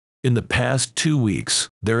In the past 2 weeks,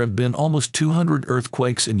 there have been almost 200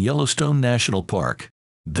 earthquakes in Yellowstone National Park.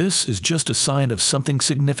 This is just a sign of something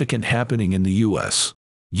significant happening in the U.S.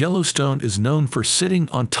 Yellowstone is known for sitting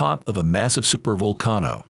on top of a massive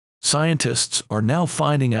supervolcano. Scientists are now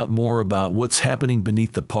finding out more about what's happening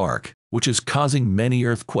beneath the park, which is causing many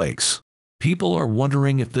earthquakes. People are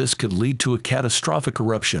wondering if this could lead to a catastrophic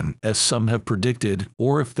eruption, as some have predicted,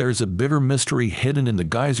 or if there's a bigger mystery hidden in the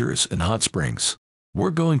geysers and hot springs.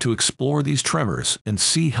 We're going to explore these tremors and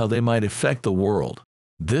see how they might affect the world.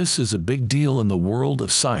 This is a big deal in the world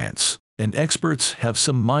of science, and experts have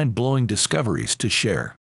some mind-blowing discoveries to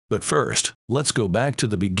share. But first, let's go back to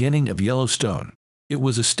the beginning of Yellowstone. It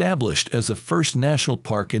was established as the first national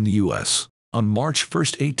park in the U.S. on March 1,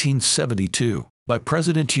 1872, by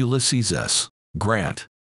President Ulysses S. Grant.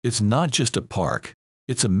 It's not just a park.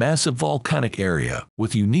 It's a massive volcanic area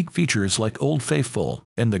with unique features like Old Faithful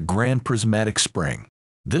and the Grand Prismatic Spring.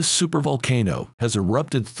 This supervolcano has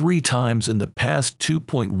erupted 3 times in the past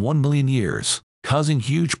 2.1 million years, causing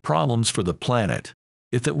huge problems for the planet.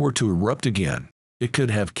 If it were to erupt again, it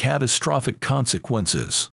could have catastrophic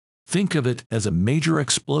consequences. Think of it as a major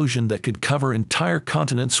explosion that could cover entire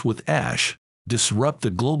continents with ash, disrupt the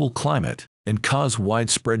global climate, and cause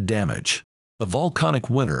widespread damage. A volcanic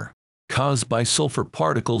winter, caused by sulfur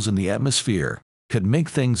particles in the atmosphere, could make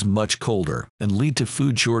things much colder and lead to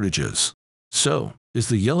food shortages. So, is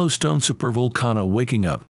the Yellowstone supervolcano waking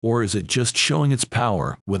up, or is it just showing its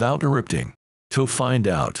power without erupting? To find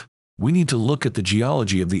out, we need to look at the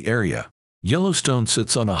geology of the area. Yellowstone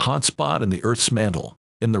sits on a hot spot in the Earth's mantle,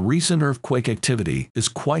 and the recent earthquake activity is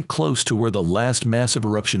quite close to where the last massive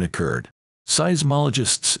eruption occurred.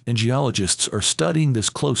 Seismologists and geologists are studying this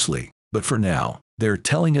closely, but for now, they're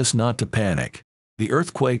telling us not to panic. The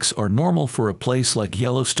earthquakes are normal for a place like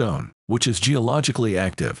Yellowstone, which is geologically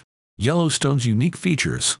active. Yellowstone's unique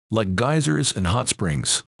features, like geysers and hot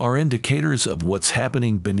springs, are indicators of what's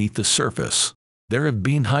happening beneath the surface. There have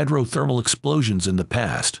been hydrothermal explosions in the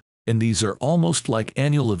past, and these are almost like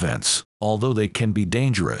annual events, although they can be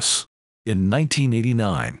dangerous. In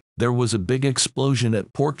 1989, there was a big explosion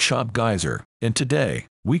at Pork Chop Geyser, and today,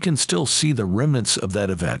 we can still see the remnants of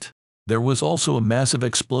that event. There was also a massive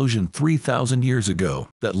explosion 3,000 years ago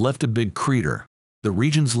that left a big crater. The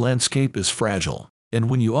region's landscape is fragile, and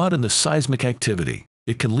when you add in the seismic activity,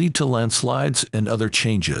 it can lead to landslides and other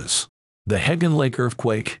changes. The Hagen Lake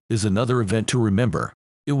earthquake is another event to remember.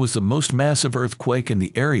 It was the most massive earthquake in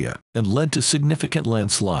the area and led to significant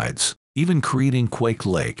landslides, even creating Quake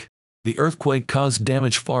Lake. The earthquake caused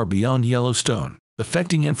damage far beyond Yellowstone,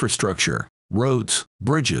 affecting infrastructure, roads,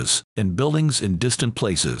 bridges, and buildings in distant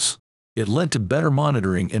places. It led to better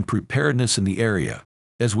monitoring and preparedness in the area.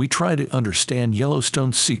 As we try to understand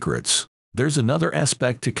Yellowstone's secrets, there's another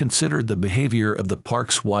aspect to consider: the behavior of the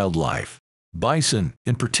park's wildlife. Bison,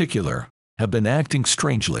 in particular, have been acting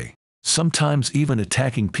strangely, sometimes even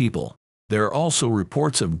attacking people. There are also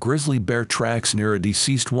reports of grizzly bear tracks near a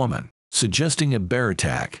deceased woman, suggesting a bear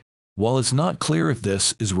attack. While it's not clear if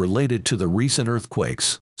this is related to the recent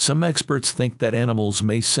earthquakes, some experts think that animals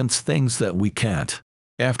may sense things that we can't.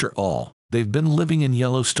 After all, they've been living in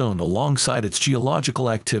Yellowstone alongside its geological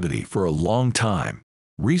activity for a long time.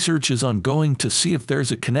 Research is ongoing to see if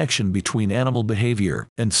there's a connection between animal behavior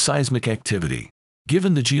and seismic activity.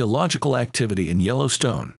 Given the geological activity in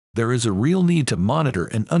Yellowstone, there is a real need to monitor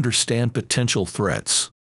and understand potential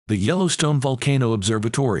threats. The Yellowstone Volcano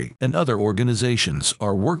Observatory and other organizations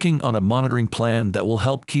are working on a monitoring plan that will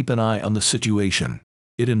help keep an eye on the situation.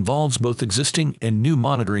 It involves both existing and new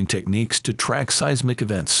monitoring techniques to track seismic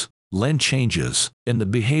events, land changes, and the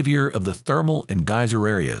behavior of the thermal and geyser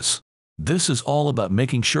areas. This is all about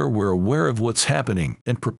making sure we're aware of what's happening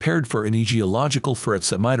and prepared for any geological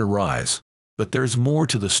threats that might arise. But there's more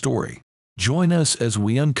to the story. Join us as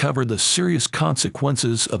we uncover the serious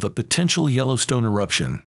consequences of a potential Yellowstone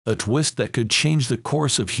eruption, a twist that could change the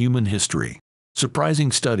course of human history.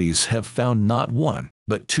 Surprising studies have found not one,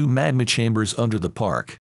 but 2 magma chambers under the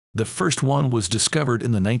park. The first one was discovered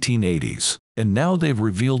in the 1980s, and now they've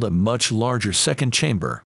revealed a much larger second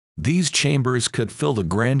chamber. These chambers could fill the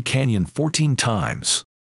Grand Canyon 14 times.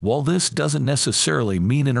 While this doesn't necessarily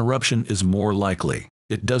mean an eruption is more likely,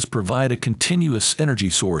 it does provide a continuous energy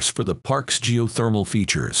source for the park's geothermal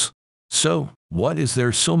features. So, what is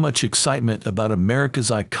there so much excitement about America's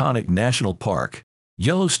iconic national park?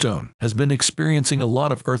 Yellowstone has been experiencing a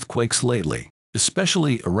lot of earthquakes lately,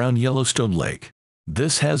 especially around Yellowstone Lake.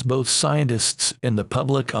 This has both scientists and the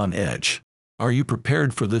public on edge. Are you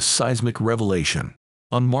prepared for this seismic revelation?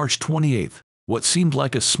 On March 28, what seemed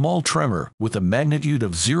like a small tremor with a magnitude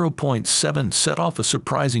of 0.7 set off a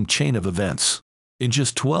surprising chain of events. In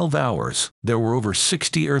just 12 hours, there were over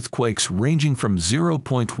 60 earthquakes ranging from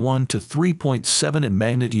 0.1 to 3.7 in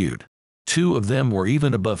magnitude. 2 of them were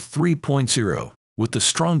even above 3.0, with the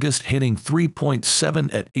strongest hitting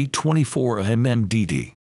 3.7 at 824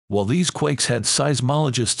 mmDT. While these quakes had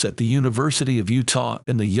seismologists at the University of Utah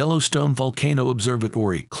and the Yellowstone Volcano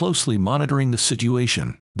Observatory closely monitoring the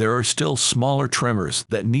situation, there are still smaller tremors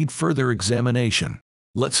that need further examination.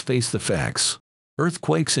 Let's face the facts.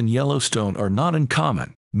 Earthquakes in Yellowstone are not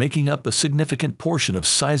uncommon, making up a significant portion of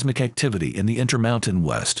seismic activity in the Intermountain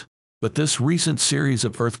West. But this recent series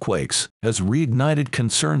of earthquakes has reignited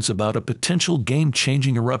concerns about a potential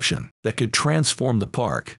game-changing eruption that could transform the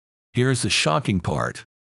park. Here's the shocking part.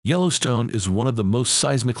 Yellowstone is one of the most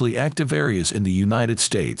seismically active areas in the United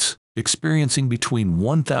States, experiencing between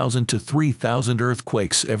 1,000 to 3,000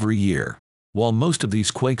 earthquakes every year. While most of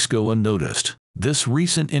these quakes go unnoticed, this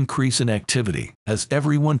recent increase in activity has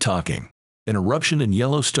everyone talking. An eruption in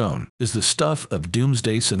Yellowstone is the stuff of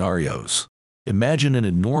doomsday scenarios. Imagine an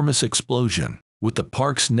enormous explosion, with the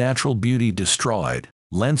park's natural beauty destroyed,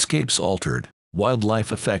 landscapes altered,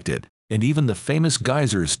 wildlife affected, and even the famous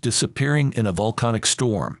geysers disappearing in a volcanic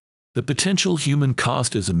storm. The potential human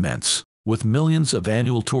cost is immense, with millions of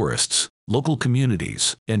annual tourists, local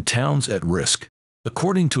communities, and towns at risk.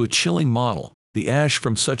 According to a chilling model, the ash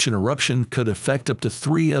from such an eruption could affect up to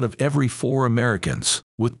 3 out of every 4 Americans,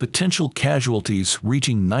 with potential casualties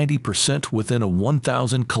reaching 90% within a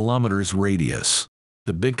 1,000 kilometers radius.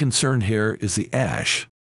 The big concern here is the ash.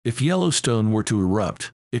 If Yellowstone were to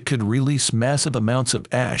erupt, it could release massive amounts of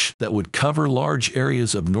ash that would cover large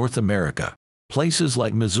areas of North America. Places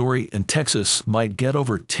like Missouri and Texas might get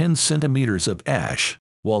over 10 centimeters of ash,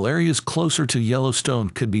 while areas closer to Yellowstone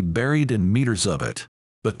could be buried in meters of it.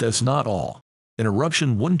 But that's not all. An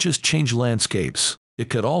eruption wouldn't just change landscapes, it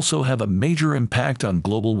could also have a major impact on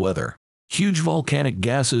global weather. Huge volcanic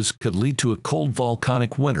gases could lead to a cold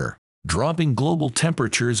volcanic winter, dropping global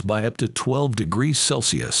temperatures by up to 12 degrees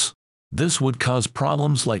Celsius. This would cause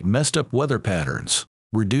problems like messed up weather patterns,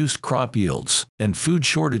 reduced crop yields, and food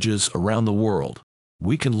shortages around the world.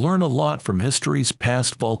 We can learn a lot from history's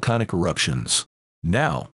past volcanic eruptions.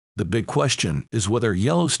 Now, the big question is whether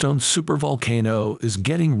Yellowstone's supervolcano is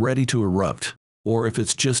getting ready to erupt, or if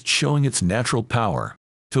it's just showing its natural power.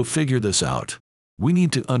 To figure this out, we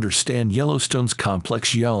need to understand Yellowstone's complex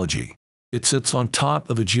geology. It sits on top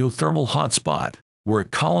of a geothermal hotspot, where a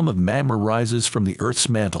column of magma rises from the Earth's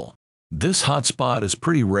mantle. This hotspot is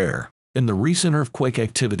pretty rare, and the recent earthquake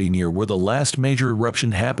activity near where the last major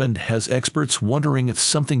eruption happened has experts wondering if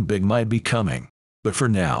something big might be coming. But for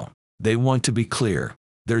now, they want to be clear.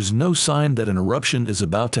 There's no sign that an eruption is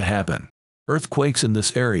about to happen. Earthquakes in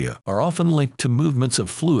this area are often linked to movements of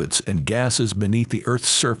fluids and gases beneath the Earth's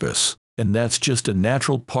surface, and that's just a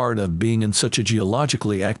natural part of being in such a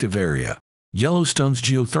geologically active area. Yellowstone's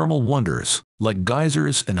geothermal wonders, like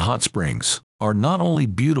geysers and hot springs, are not only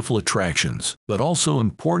beautiful attractions, but also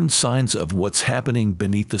important signs of what's happening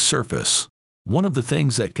beneath the surface. One of the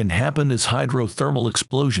things that can happen is hydrothermal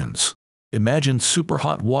explosions. Imagine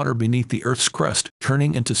superhot water beneath the Earth's crust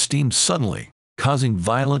turning into steam suddenly, causing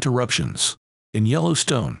violent eruptions. In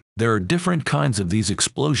Yellowstone, there are different kinds of these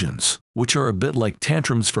explosions, which are a bit like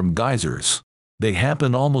tantrums from geysers. They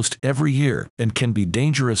happen almost every year and can be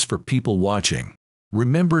dangerous for people watching.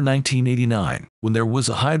 Remember 1989, when there was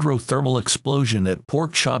a hydrothermal explosion at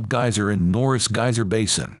Pork Chop Geyser in Norris Geyser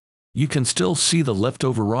Basin. You can still see the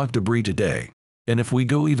leftover rock debris today. And if we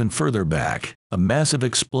go even further back, a massive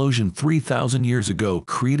explosion 3,000 years ago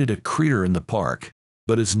created a crater in the park.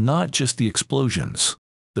 But it's not just the explosions.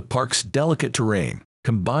 The park's delicate terrain,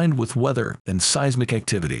 combined with weather and seismic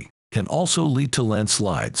activity, can also lead to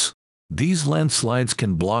landslides. These landslides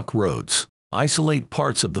can block roads, isolate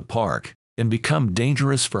parts of the park, and become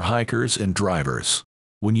dangerous for hikers and drivers.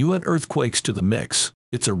 When you add earthquakes to the mix,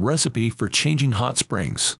 it's a recipe for changing hot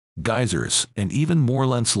springs, geysers, and even more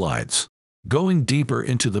landslides. Going deeper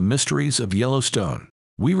into the mysteries of Yellowstone,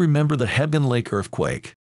 we remember the Hebgen Lake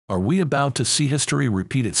earthquake. Are we about to see history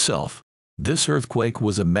repeat itself? This earthquake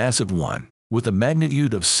was a massive one, with a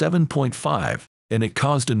magnitude of 7.5, and it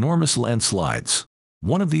caused enormous landslides.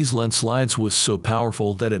 One of these landslides was so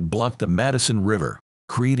powerful that it blocked the Madison River,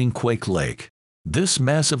 creating Quake Lake. This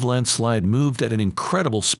massive landslide moved at an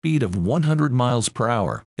incredible speed of 100 miles per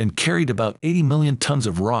hour and carried about 80 million tons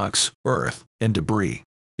of rocks, earth, and debris.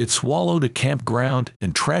 It swallowed a campground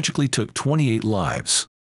and tragically took 28 lives.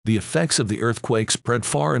 The effects of the earthquake spread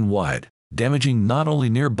far and wide, damaging not only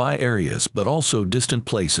nearby areas but also distant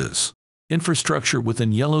places. Infrastructure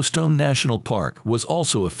within Yellowstone National Park was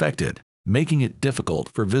also affected, making it difficult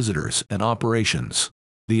for visitors and operations.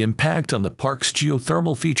 The impact on the park's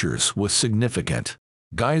geothermal features was significant.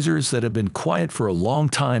 Geysers that had been quiet for a long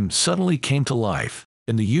time suddenly came to life,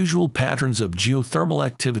 and the usual patterns of geothermal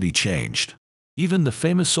activity changed. Even the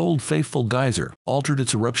famous Old Faithful geyser altered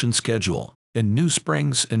its eruption schedule, and new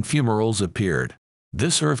springs and fumaroles appeared.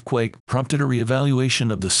 This earthquake prompted a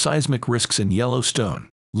reevaluation of the seismic risks in Yellowstone,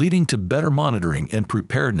 leading to better monitoring and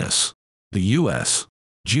preparedness. The U.S.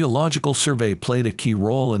 Geological Survey played a key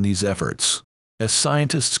role in these efforts. As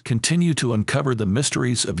scientists continue to uncover the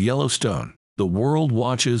mysteries of Yellowstone, the world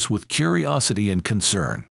watches with curiosity and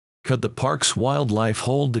concern. Could the park's wildlife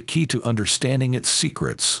hold the key to understanding its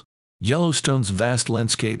secrets? Yellowstone's vast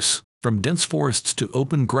landscapes, from dense forests to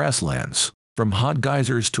open grasslands, from hot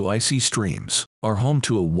geysers to icy streams, are home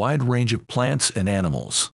to a wide range of plants and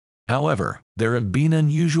animals. However, there have been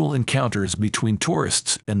unusual encounters between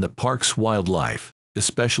tourists and the park's wildlife,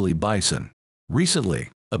 especially bison. Recently,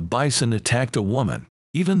 a bison attacked a woman,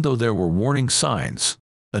 even though there were warning signs.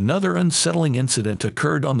 Another unsettling incident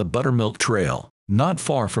occurred on the Buttermilk Trail, not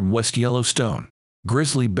far from West Yellowstone.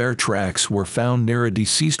 Grizzly bear tracks were found near a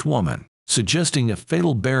deceased woman, suggesting a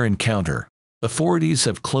fatal bear encounter. Authorities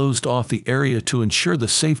have closed off the area to ensure the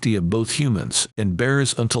safety of both humans and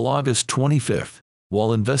bears until August 25,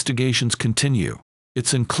 while investigations continue.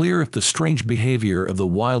 It's unclear if the strange behavior of the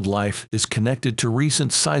wildlife is connected to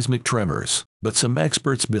recent seismic tremors, but some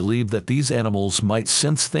experts believe that these animals might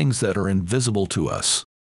sense things that are invisible to us.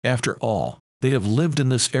 After all, they have lived in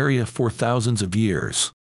this area for thousands of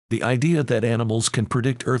years. The idea that animals can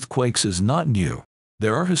predict earthquakes is not new.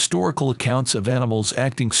 There are historical accounts of animals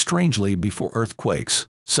acting strangely before earthquakes,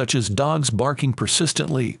 such as dogs barking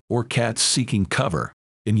persistently or cats seeking cover.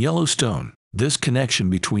 In Yellowstone, this connection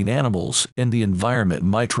between animals and the environment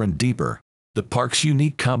might run deeper. The park's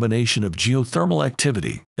unique combination of geothermal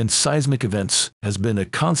activity and seismic events has been a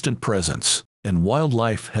constant presence, and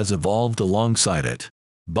wildlife has evolved alongside it.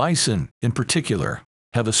 Bison, in particular,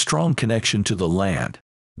 have a strong connection to the land.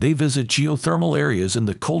 They visit geothermal areas in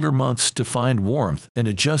the colder months to find warmth and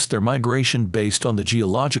adjust their migration based on the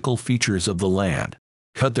geological features of the land.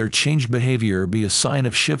 Could their changed behavior be a sign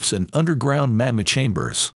of shifts in underground magma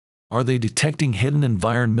chambers? Are they detecting hidden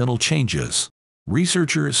environmental changes?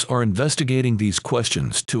 Researchers are investigating these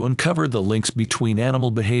questions to uncover the links between animal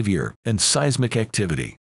behavior and seismic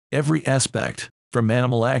activity. Every aspect, from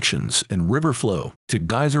animal actions and river flow to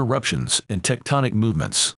geyser eruptions and tectonic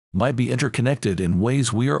movements, might be interconnected in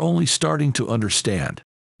ways we are only starting to understand.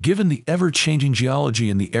 Given the ever-changing geology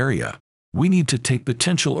in the area, we need to take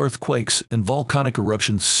potential earthquakes and volcanic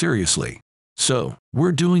eruptions seriously. So,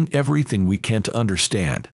 we're doing everything we can to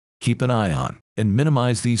understand, keep an eye on, and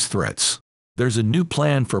minimize these threats. There's a new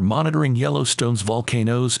plan for monitoring Yellowstone's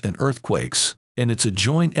volcanoes and earthquakes, and it's a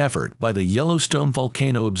joint effort by the Yellowstone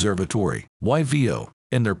Volcano Observatory, YVO,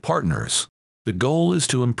 and their partners. The goal is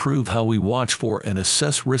to improve how we watch for and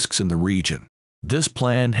assess risks in the region. This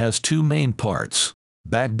plan has two main parts: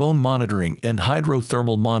 backbone monitoring and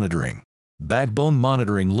hydrothermal monitoring. Backbone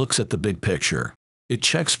monitoring looks at the big picture. It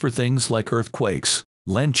checks for things like earthquakes,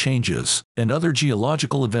 land changes, and other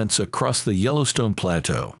geological events across the Yellowstone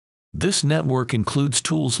Plateau. This network includes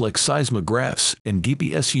tools like seismographs and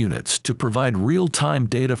GPS units to provide real-time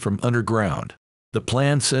data from underground. The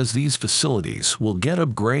plan says these facilities will get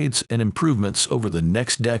upgrades and improvements over the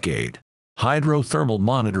next decade. Hydrothermal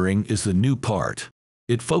monitoring is the new part.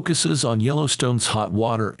 It focuses on Yellowstone's hot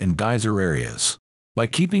water and geyser areas. By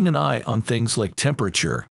keeping an eye on things like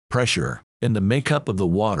temperature, pressure, and the makeup of the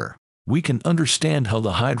water, we can understand how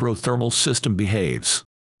the hydrothermal system behaves.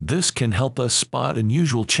 This can help us spot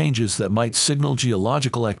unusual changes that might signal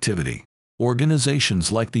geological activity.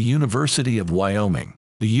 Organizations like the University of Wyoming,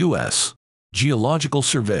 the U.S. Geological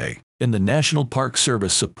Survey, and the National Park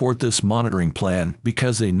Service support this monitoring plan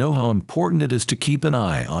because they know how important it is to keep an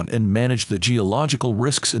eye on and manage the geological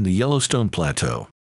risks in the Yellowstone Plateau.